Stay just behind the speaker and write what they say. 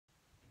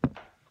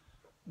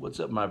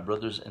What's up, my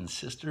brothers and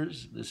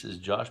sisters? This is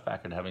Josh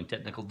Packard having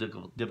technical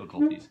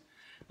difficulties.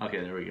 Okay,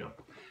 there we go.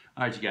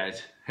 All right, you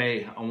guys.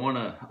 Hey, I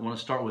wanna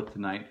start with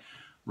tonight,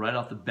 right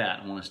off the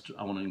bat. I want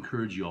to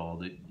encourage you all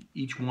that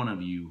each one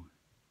of you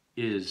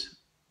is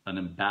an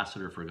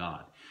ambassador for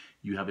God.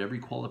 You have every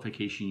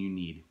qualification you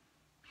need.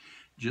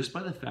 Just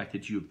by the fact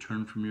that you have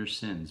turned from your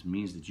sins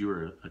means that you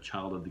are a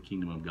child of the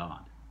kingdom of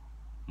God.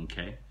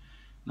 Okay?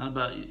 I'm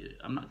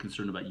not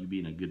concerned about you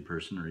being a good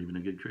person or even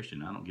a good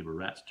Christian. I don't give a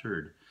rat's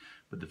turd.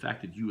 But the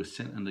fact that you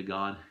assent unto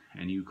God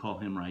and you call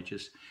him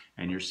righteous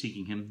and you're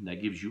seeking him,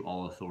 that gives you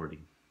all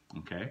authority.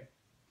 Okay?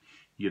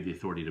 You have the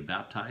authority to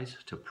baptize,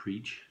 to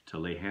preach, to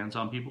lay hands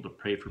on people, to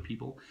pray for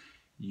people.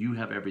 You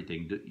have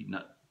everything.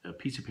 A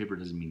piece of paper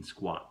doesn't mean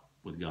squat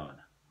with God.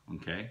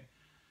 Okay?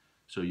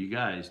 So you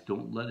guys,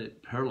 don't let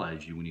it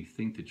paralyze you when you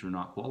think that you're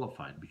not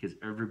qualified, because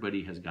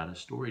everybody has got a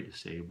story to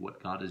say of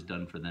what God has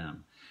done for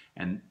them.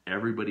 And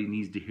everybody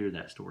needs to hear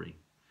that story.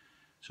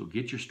 So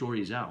get your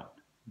stories out.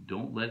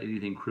 Don't let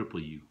anything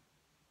cripple you,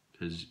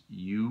 because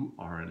you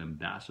are an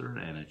ambassador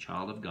and a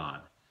child of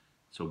God.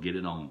 So get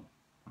it on.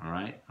 All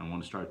right? I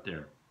want to start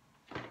there.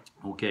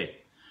 Okay.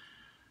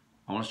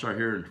 I want to start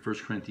here in 1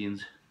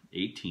 Corinthians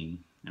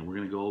 18, and we're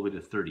going to go all the way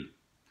to 30.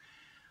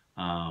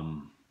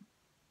 I'm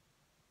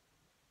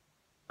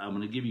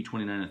going to give you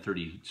 29 and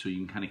 30 so you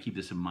can kind of keep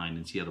this in mind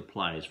and see how it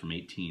applies from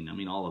 18. I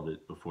mean, all of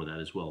it before that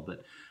as well.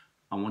 But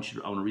I want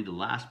to read the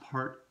last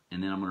part,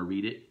 and then I'm going to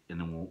read it, and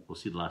then we'll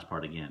see the last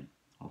part again.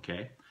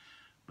 Okay?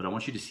 But I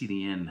want you to see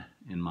the end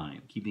in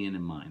mind. Keep the end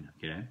in mind.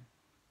 Okay?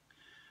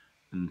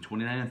 In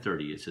 29 and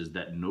 30, it says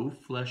that no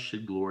flesh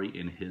should glory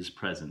in his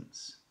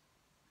presence,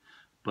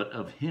 but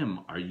of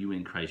him are you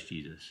in Christ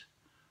Jesus,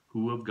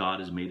 who of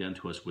God is made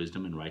unto us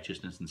wisdom and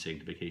righteousness and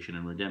sanctification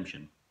and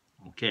redemption.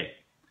 Okay.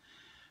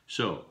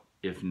 So,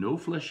 if no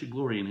flesh should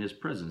glory in his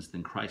presence,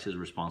 then Christ is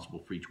responsible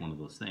for each one of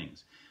those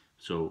things.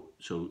 So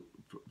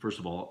first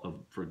of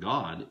all, for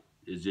God,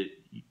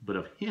 but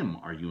of him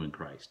are you in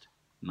Christ.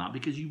 Not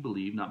because you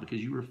believe, not because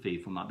you were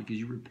faithful, not because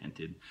you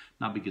repented,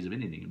 not because of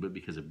anything, but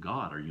because of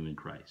God are you in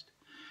Christ.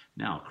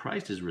 Now,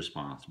 Christ is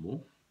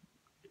responsible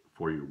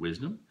for your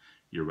wisdom,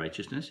 your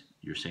righteousness,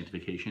 your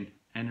sanctification,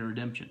 and your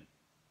redemption.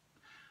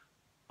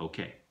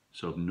 Okay,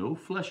 so if no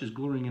flesh is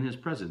glorying in his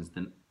presence,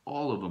 then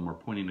all of them are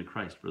pointing to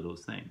Christ for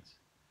those things.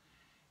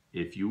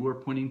 If you are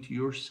pointing to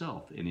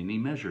yourself in any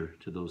measure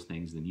to those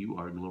things, then you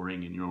are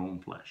glorying in your own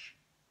flesh.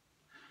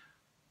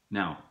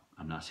 Now,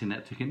 I'm not saying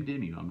that to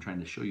condemn you. I'm trying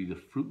to show you the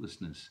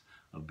fruitlessness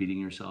of beating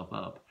yourself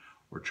up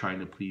or trying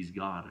to please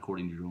God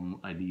according to your own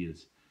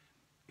ideas,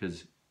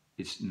 because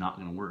it's not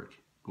going to work.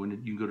 You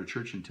can go to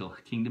church until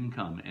kingdom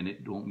come, and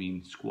it don't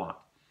mean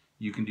squat.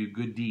 You can do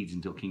good deeds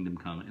until kingdom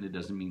come, and it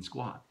doesn't mean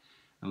squat.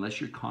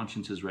 Unless your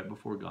conscience is right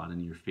before God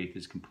and your faith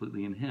is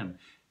completely in him,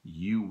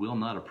 you will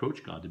not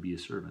approach God to be a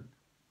servant.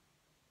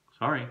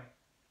 Sorry.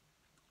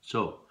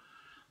 So,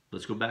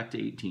 let's go back to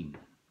 18.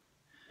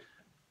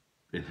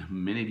 And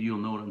many of you will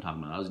know what I'm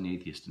talking about. I was an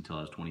atheist until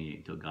I was 28,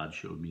 until God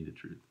showed me the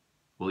truth.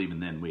 Well, even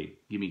then,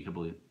 give me a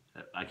couple of...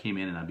 I came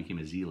in and I became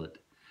a zealot,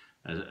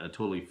 a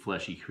totally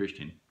fleshy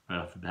Christian, right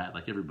off the bat,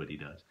 like everybody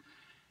does.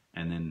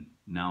 And then,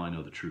 now I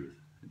know the truth.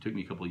 It took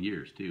me a couple of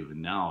years, too.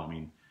 And now,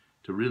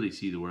 to really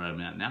see where I'm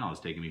at now,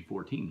 it's taken me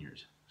 14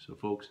 years. So,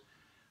 folks,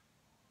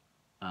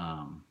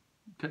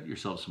 cut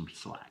yourself some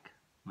slack.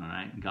 All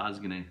right, God's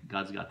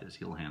got this.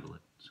 He'll handle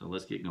it. So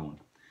let's get going.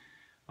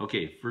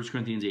 Okay, 1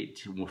 Corinthians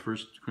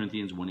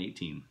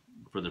 1:18.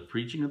 For the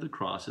preaching of the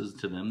cross is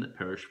to them that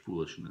perish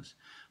foolishness,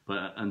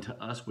 but unto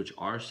us which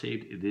are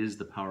saved it is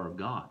the power of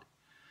God.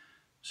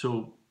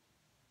 So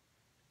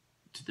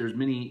there's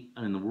many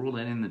in the world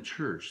and in the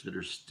church that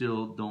are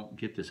still don't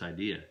get this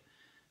idea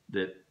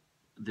that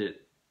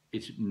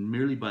it's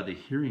merely by the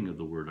hearing of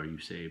the word are you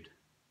saved.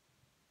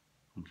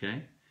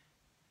 Okay?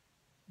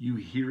 You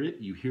hear it,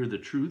 you hear the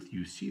truth,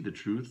 you see the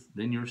truth,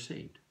 then you're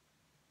saved.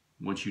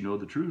 Once you know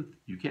the truth,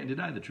 you can't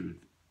deny the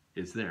truth.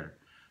 It's there.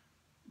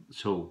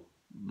 So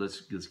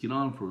let's get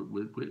on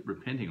with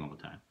repenting all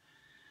the time.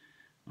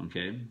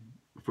 Okay?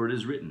 For it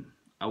is written,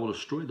 I will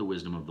destroy the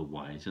wisdom of the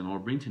wise, and I will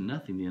bring to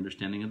nothing the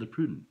understanding of the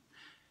prudent.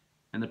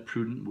 And the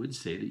prudent would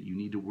say that you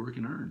need to work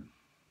and earn.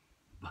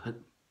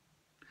 But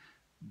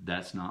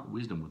that's not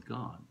wisdom with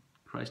God.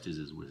 Christ is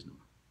his wisdom.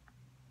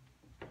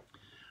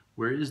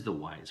 Where is the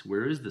wise?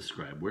 Where is the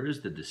scribe? Where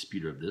is the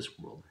disputer of this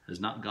world? Has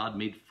not God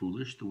made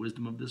foolish the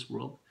wisdom of this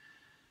world?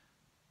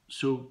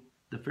 So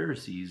the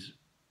Pharisees,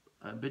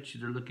 I bet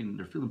you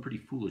they're feeling pretty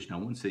foolish now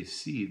once they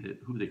see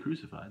who they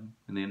crucified,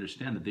 and they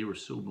understand that they were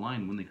so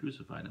blind when they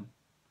crucified him.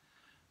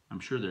 I'm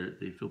sure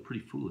they feel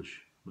pretty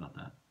foolish about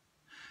that.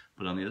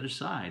 But on the other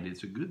side,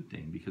 it's a good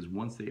thing, because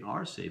once they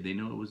are saved, they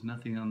know it was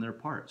nothing on their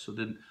part. So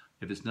then,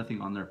 if it's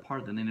nothing on their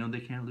part, then they know they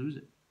can't lose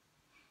it.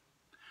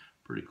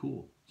 Pretty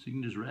cool. So you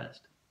can just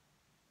rest.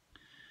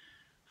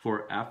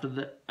 For after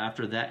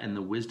that and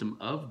the wisdom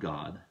of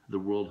God, the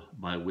world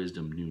by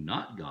wisdom knew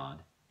not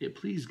God. It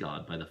pleased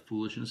God by the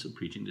foolishness of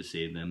preaching to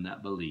save them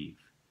that believe.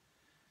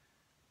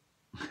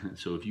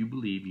 So if you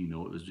believe, you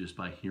know it was just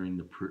by hearing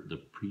the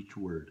preached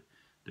word.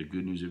 the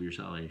good news of your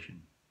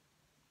salvation.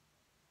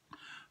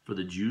 For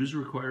the Jews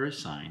require a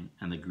sign,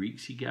 and the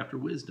Greeks seek after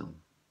wisdom.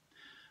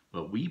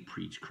 But we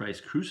preach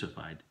Christ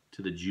crucified,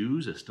 to the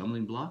Jews a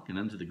stumbling block, and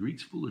unto the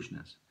Greeks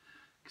foolishness.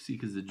 See,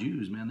 because the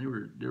Jews, man,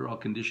 they were all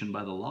conditioned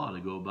by the law to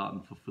go about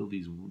and fulfill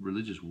these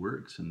religious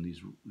works and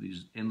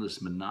these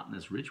endless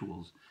monotonous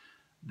rituals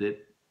that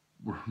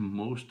were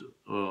almost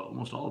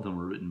all of them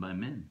were written by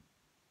men.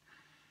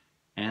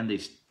 And they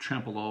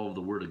trampled all of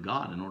the word of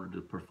God in order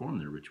to perform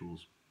their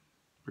rituals.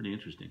 Pretty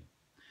interesting.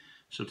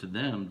 So to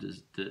them,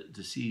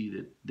 to see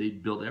that they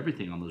built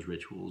everything on those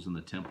rituals and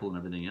the temple and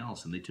everything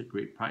else, and they took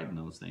great pride in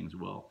those things.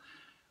 Well,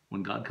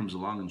 when God comes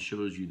along and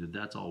shows you that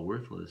that's all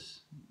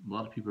worthless, a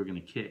lot of people are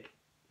going to kick.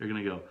 They're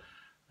going to go,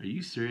 are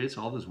you serious?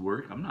 All this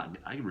work?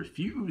 I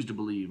refuse to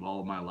believe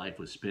all of my life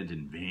was spent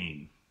in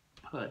vain.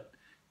 But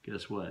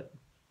guess what?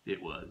 It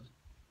was.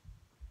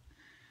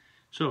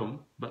 So,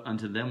 but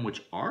unto them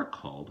which are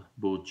called,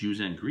 both Jews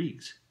and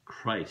Greeks,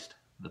 Christ,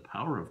 the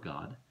power of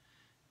God,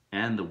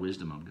 and the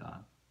wisdom of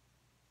God.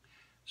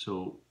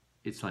 So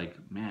it's like,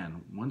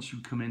 man, once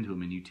you come into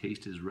him and you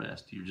taste his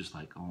rest, you're just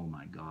like, oh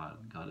my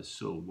God, God is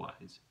so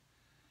wise,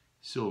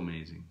 so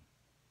amazing.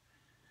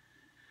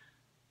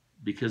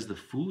 Because the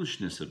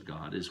foolishness of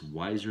God is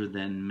wiser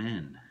than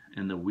men,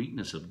 and the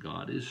weakness of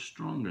God is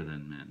stronger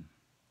than men.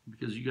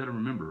 Because you got to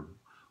remember,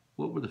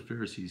 what were the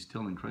Pharisees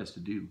telling Christ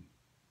to do?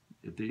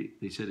 If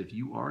they said, if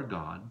you are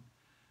God,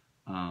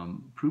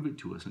 prove it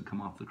to us and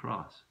come off the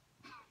cross.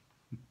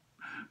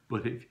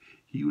 But if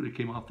he would have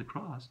came off the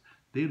cross,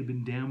 they would have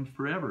been damned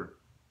forever.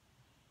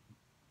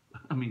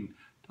 I mean,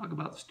 talk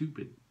about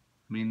stupid.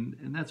 I mean,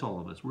 and that's all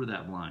of us. We're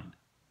that blind.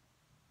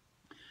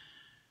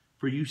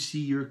 For you see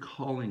your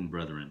calling,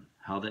 brethren,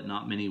 how that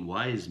not many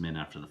wise men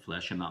after the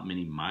flesh, and not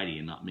many mighty,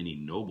 and not many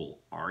noble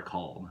are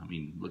called. I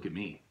mean, look at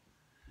me.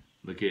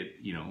 Look at,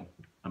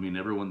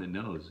 everyone that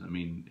knows. I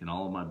mean, and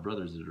all of my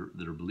brothers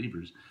that are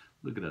believers,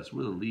 look at us.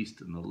 We're the least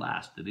and the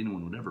last that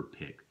anyone would ever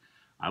pick.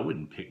 I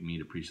wouldn't pick me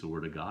to preach the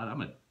word of God.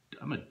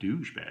 I'm a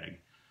douchebag.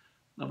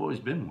 I've always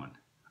been one.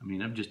 I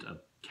mean, I'm just a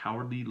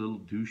cowardly little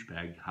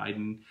douchebag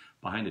hiding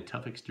behind a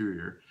tough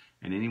exterior,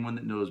 and anyone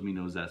that knows me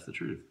knows that's the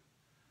truth.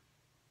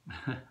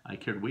 I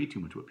cared way too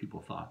much what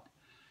people thought.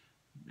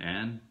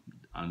 And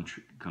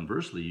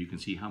conversely, you can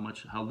see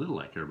how little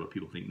I care what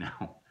people think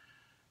now,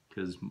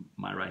 because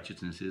my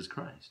righteousness is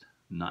Christ,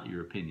 not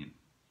your opinion.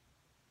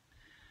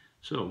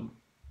 So,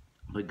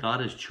 but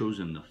God has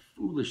chosen the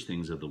foolish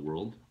things of the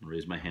world, I'll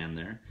raise my hand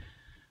there,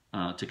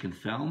 to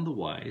confound the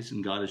wise,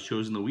 and God has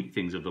chosen the weak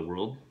things of the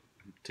world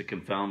to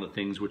confound the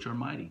things which are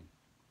mighty.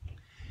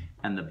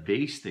 And the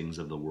base things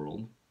of the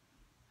world,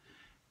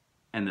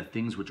 and the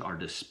things which are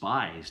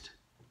despised,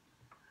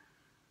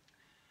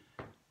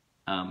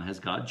 has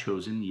God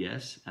chosen,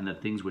 yes, and the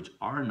things which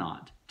are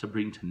not, to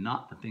bring to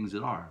naught the things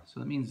that are. So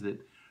that means that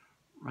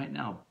right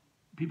now,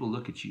 people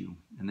look at you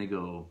and they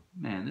go,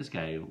 man, this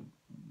guy,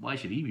 why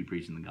should he be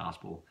preaching the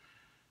gospel?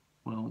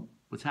 Well,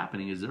 what's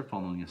happening is they're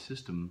following a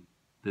system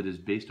that is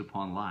based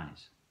upon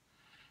lies.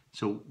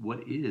 So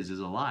what is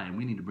a lie, and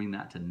we need to bring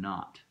that to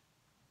naught.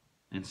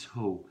 And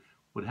so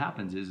what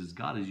happens is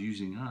God is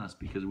using us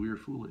because we are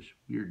foolish.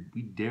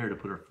 We dare to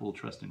put our full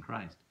trust in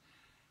Christ.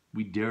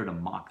 We dare to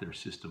mock their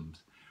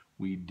systems.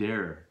 We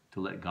dare to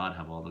let God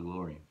have all the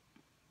glory.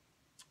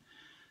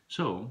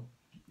 So,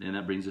 and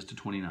that brings us to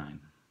 29.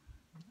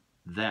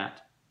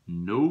 That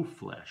no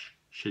flesh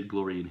should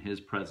glory in his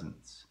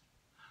presence,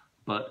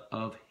 but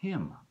of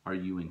him are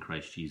you in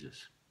Christ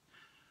Jesus,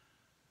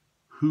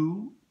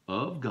 who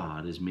of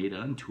God is made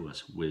unto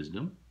us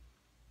wisdom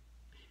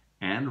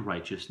and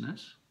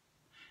righteousness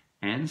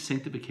and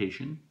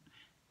sanctification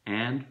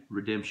and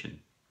redemption,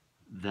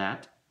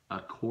 that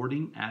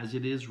according as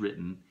it is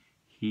written,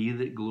 he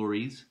that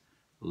glories,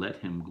 let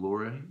him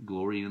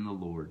glory in the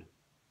Lord.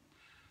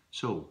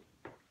 So,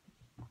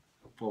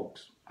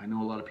 folks, I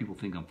know a lot of people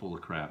think I'm full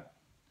of crap,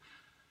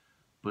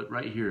 but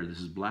right here, this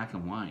is black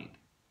and white.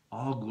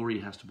 All glory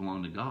has to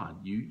belong to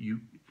God.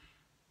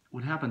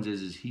 What happens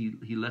is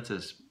he lets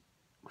us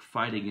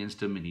fight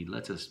against him, and he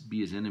lets us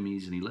be his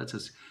enemies, and he lets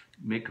us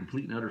make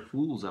complete and utter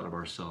fools out of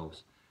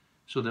ourselves,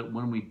 so that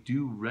when we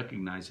do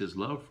recognize his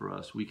love for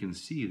us, we can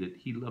see that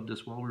he loved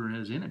us while we were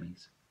his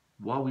enemies,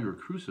 while we were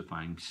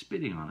crucifying,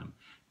 spitting on him,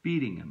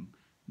 beating him,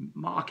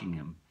 mocking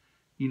him,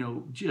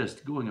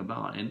 just going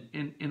about,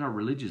 and in our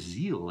religious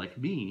zeal, like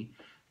me,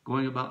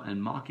 going about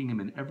and mocking him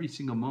in every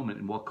single moment,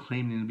 and while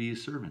claiming to be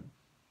his servant.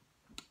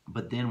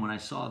 But then when I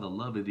saw the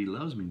love that he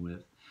loves me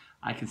with,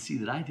 I can see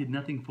that I did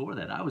nothing for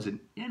that. I was an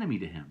enemy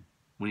to him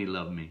when he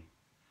loved me.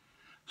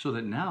 So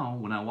that now,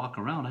 when I walk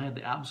around, I have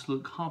the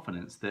absolute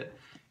confidence that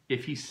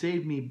if he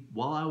saved me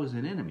while I was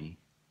an enemy,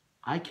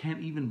 I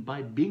can't even,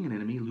 by being an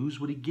enemy, lose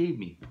what he gave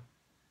me.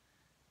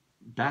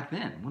 Back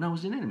then, when I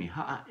was an enemy.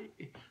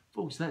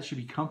 Folks, that should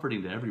be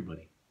comforting to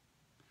everybody.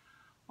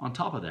 On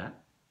top of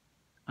that,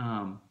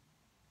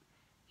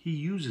 he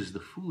uses the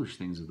foolish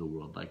things of the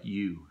world, like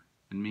you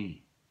and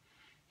me.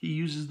 He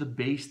uses the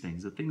base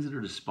things, the things that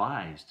are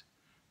despised,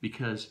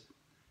 because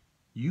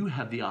you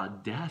have the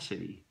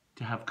audacity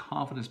to have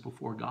confidence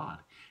before God.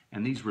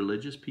 And these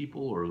religious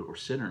people or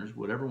sinners,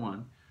 whatever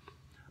one,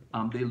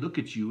 they look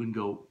at you and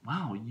go,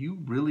 wow, you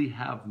really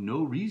have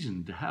no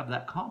reason to have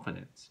that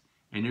confidence.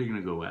 And you're going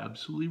to go,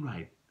 absolutely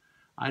right.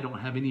 I don't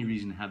have any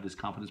reason to have this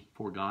confidence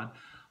before God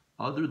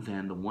other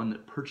than the one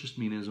that purchased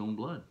me in his own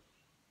blood.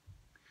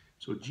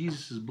 So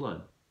Jesus'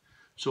 blood.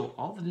 So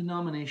all the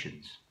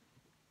denominations,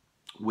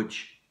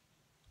 which,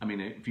 I mean,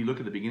 if you look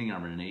at the beginning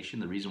of our nation,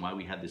 the reason why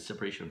we had this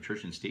separation of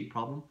church and state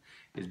problem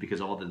is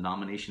because all the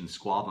denominations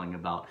squabbling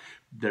about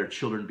their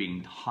children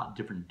being taught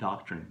different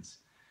doctrines.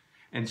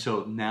 And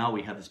so now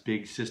we have this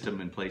big system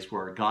in place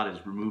where God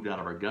is removed out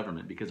of our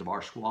government because of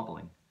our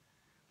squabbling.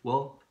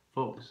 Well,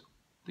 folks,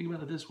 think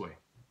about it this way.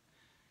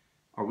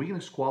 Are we going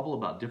to squabble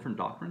about different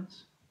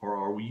doctrines? Or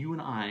are you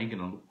and I going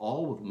to,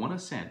 all with one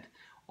assent,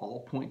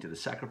 all point to the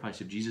sacrifice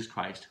of Jesus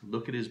Christ,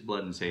 look at his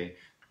blood and say,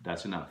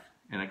 that's enough,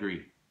 and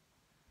agree?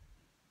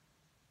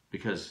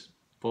 Because,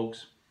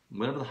 folks,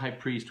 whenever the high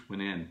priest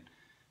went in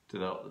to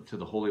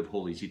the Holy of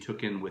Holies, he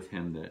took in with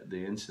him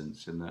the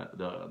incense and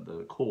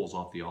the coals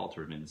off the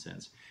altar of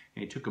incense,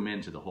 and he took them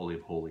into the Holy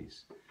of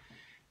Holies.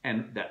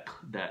 And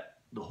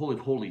the Holy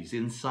of Holies,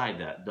 inside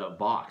that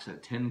box,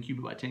 that 10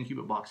 cubit by 10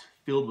 cubit box,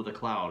 filled with a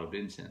cloud of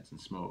incense and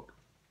smoke.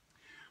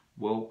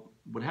 Well,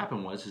 what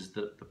happened is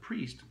that the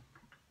priest,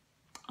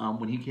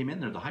 when he came in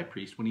there, the high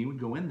priest, when he would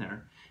go in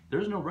there,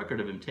 there's no record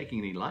of him taking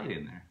any light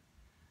in there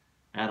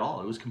at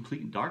all. It was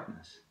complete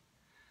darkness.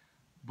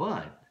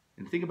 But,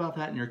 and think about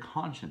that in your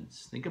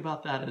conscience. Think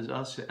about that as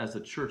us, as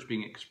the church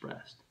being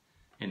expressed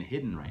and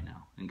hidden right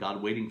now, and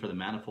God waiting for the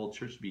manifold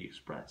church to be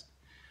expressed.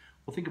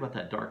 Well, think about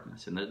that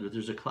darkness, and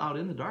there's a cloud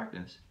in the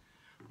darkness.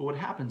 But what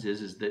happens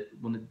is that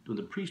when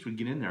the priest would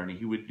get in there and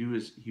he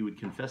would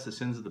confess the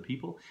sins of the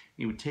people,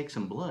 he would take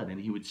some blood and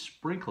he would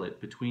sprinkle it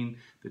between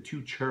the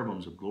two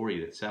cherubims of glory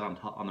that sat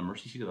on the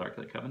mercy seat of the Ark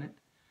of the Covenant.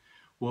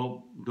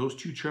 Well, those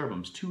two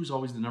cherubims, 2 is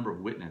always the number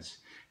of witness.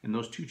 And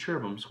those two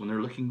cherubims, when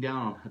they're looking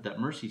down at that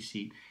mercy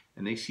seat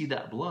and they see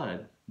that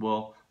blood,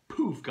 well,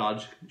 poof,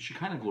 God's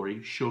Shekinah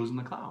glory shows in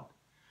the cloud.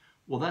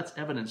 Well, that's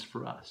evidence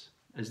for us,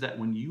 is that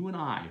when you and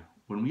I,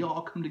 when we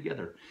all come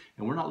together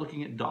and we're not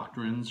looking at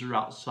doctrines or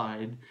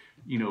outside,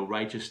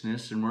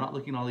 righteousness, and we're not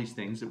looking at all these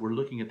things, that we're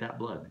looking at that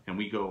blood and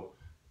we go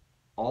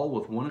all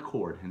with one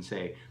accord and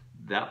say,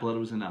 that blood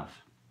was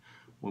enough.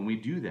 When we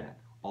do that,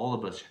 all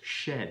of us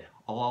shed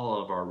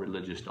all of our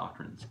religious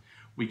doctrines.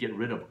 We get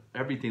rid of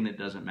everything that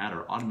doesn't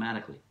matter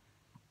automatically.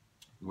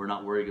 We're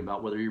not worrying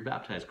about whether you're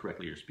baptized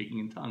correctly or speaking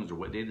in tongues or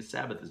what day the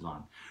Sabbath is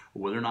on,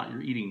 or whether or not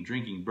you're eating,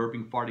 drinking,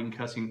 burping, farting,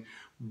 cussing,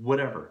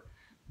 whatever.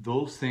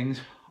 Those things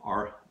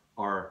are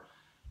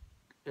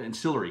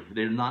ancillary.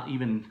 They're not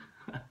even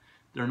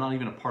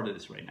a part of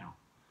this right now.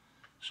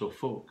 So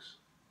folks,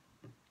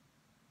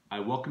 I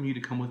welcome you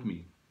to come with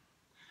me,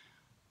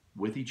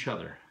 with each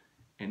other,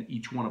 and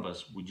each one of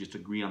us would just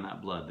agree on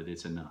that blood, that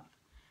it's enough.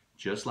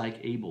 Just like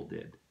Abel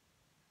did.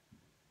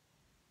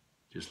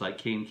 Just like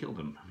Cain killed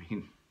him. I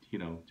mean,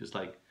 just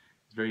like,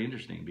 it's very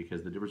interesting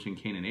because the difference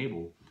between Cain and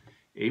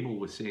Abel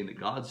was saying that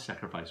God's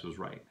sacrifice was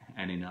right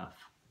and enough.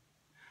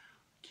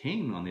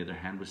 Cain, on the other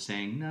hand, was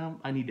saying, no,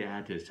 I need to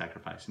add to his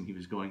sacrifice. And he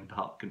was going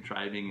about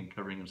contriving and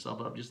covering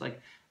himself up, just like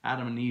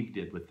Adam and Eve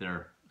did with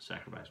their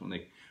sacrifice when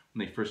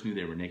they first knew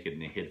they were naked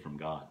and they hid from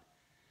God.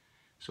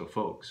 So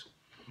folks,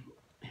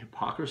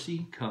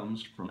 hypocrisy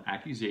comes from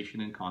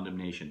accusation and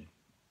condemnation.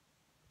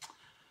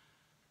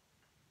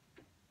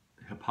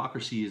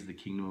 Hypocrisy is the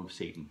kingdom of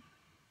Satan,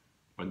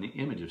 or the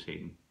image of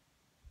Satan.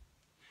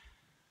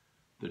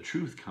 The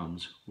truth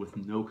comes with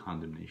no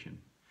condemnation,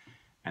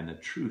 and the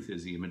truth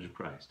is the image of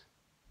Christ.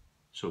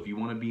 So if you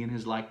want to be in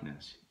his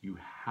likeness, you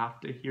have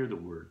to hear the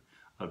word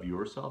of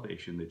your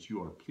salvation, that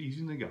you are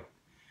pleasing to God,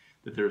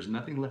 that there is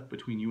nothing left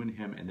between you and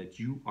him, and that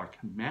you are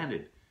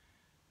commanded,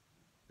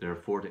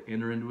 therefore, to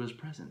enter into his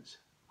presence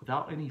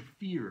without any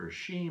fear or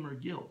shame or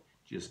guilt.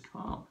 Just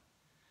come.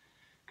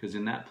 Because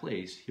in that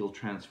place, he'll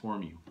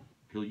transform you.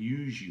 He'll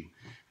use you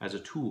as a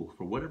tool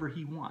for whatever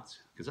he wants.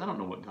 Because I don't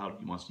know what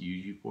God wants to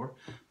use you for.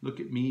 Look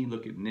at me,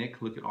 look at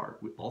Nick, look at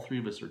Art. All three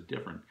of us are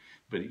different.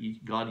 But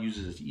God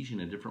uses us each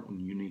in a different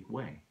and unique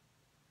way.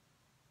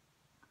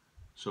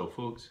 So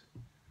folks,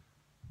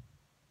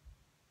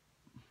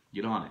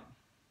 get on it.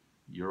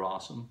 You're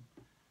awesome.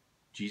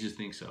 Jesus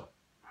thinks so.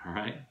 All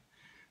right?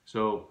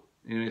 So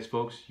anyways,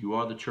 folks, you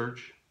are the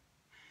church.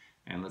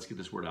 And let's get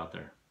this word out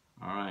there.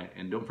 All right.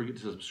 And don't forget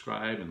to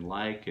subscribe and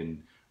like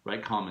and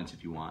write comments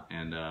if you want.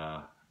 And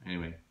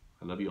anyway,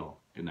 I love you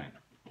all. Good night.